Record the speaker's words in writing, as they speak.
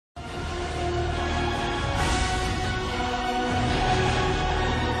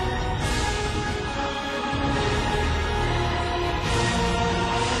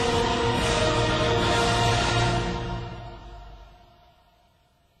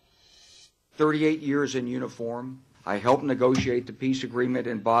38 years in uniform. I helped negotiate the peace agreement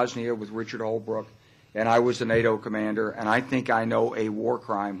in Bosnia with Richard Holbrooke, and I was the NATO commander, and I think I know a war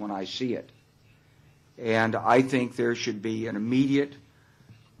crime when I see it. And I think there should be an immediate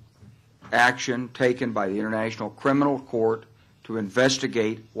action taken by the International Criminal Court to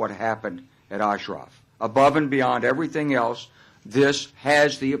investigate what happened at Ashraf. Above and beyond everything else, this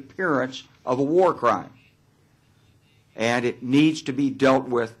has the appearance of a war crime, and it needs to be dealt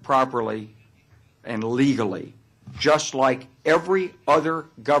with properly and legally. Just like every other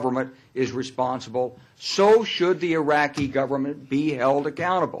government is responsible, so should the Iraqi government be held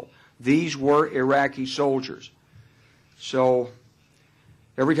accountable. These were Iraqi soldiers. So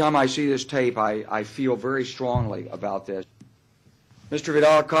every time I see this tape, I feel very strongly about this. Mr.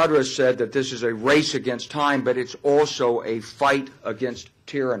 Vidal-Quadras said that this is a race against time, but it's also a fight against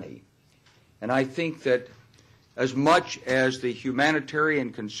tyranny. And I think that as much as the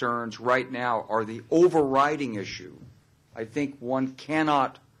humanitarian concerns right now are the overriding issue, I think one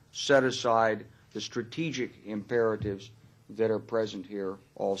cannot set aside the strategic imperatives that are present here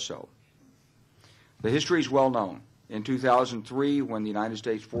also. The history is well known. In 2003, when the United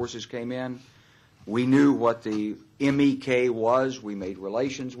States forces came in, we knew what the MEK was. We made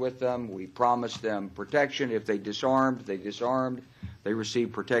relations with them. We promised them protection. If they disarmed, they disarmed. They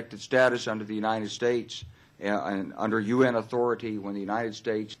received protected status under the United States and under UN authority when the United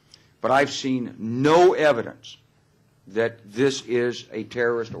States. But I've seen no evidence that this is a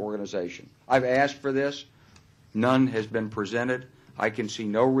terrorist organization. I've asked for this. None has been presented. I can see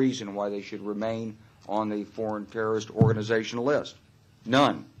no reason why they should remain on the foreign terrorist organization list.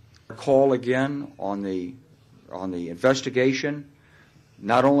 None. A call again on the investigation,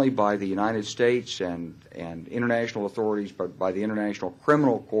 not only by the United States and international authorities, but by the International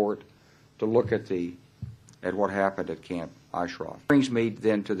Criminal Court to look at what happened at Camp Ashraf. Brings me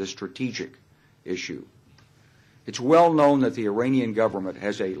then to the strategic issue. It's well known that the Iranian government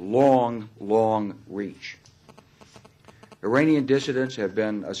has a long, long reach. Iranian dissidents have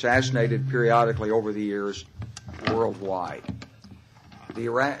been assassinated periodically over the years worldwide. The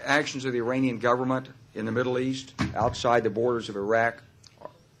actions of the Iranian government in the Middle East, outside the borders of Iraq,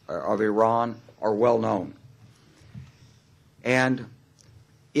 of Iran, are well known. And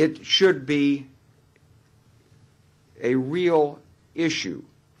it should be a real issue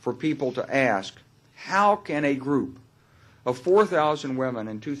for people to ask, how can a group of 4,000 women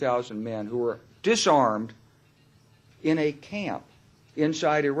and 2,000 men who are disarmed in a camp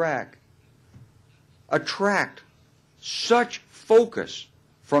inside Iraq attract such focus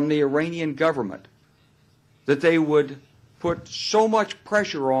from the Iranian government that they would put so much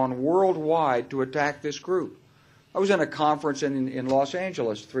pressure on worldwide to attack this group? I was in a conference in Los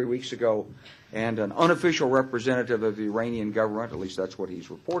Angeles 3 weeks ago, and an unofficial representative of the Iranian government, at least that's what he's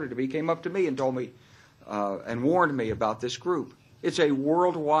reported to me, came up to me and told me and warned me about this group. It's a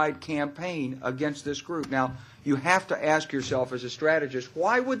worldwide campaign against this group. Now, you have to ask yourself as a strategist,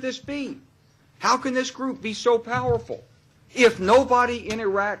 why would this be? How can this group be so powerful? If nobody in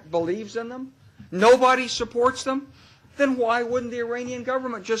Iraq believes in them, nobody supports them, then why wouldn't the Iranian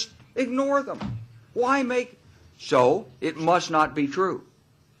government just ignore them? Why make... So, it must not be true.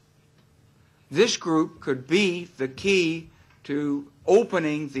 This group could be the key to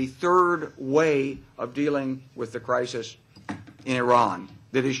opening the third way of dealing with the crisis in Iran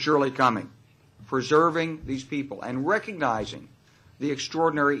that is surely coming. Preserving these people and recognizing the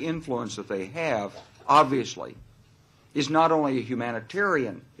extraordinary influence that they have, obviously, is not only a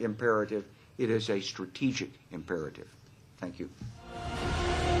humanitarian imperative, it is a strategic imperative. Thank you.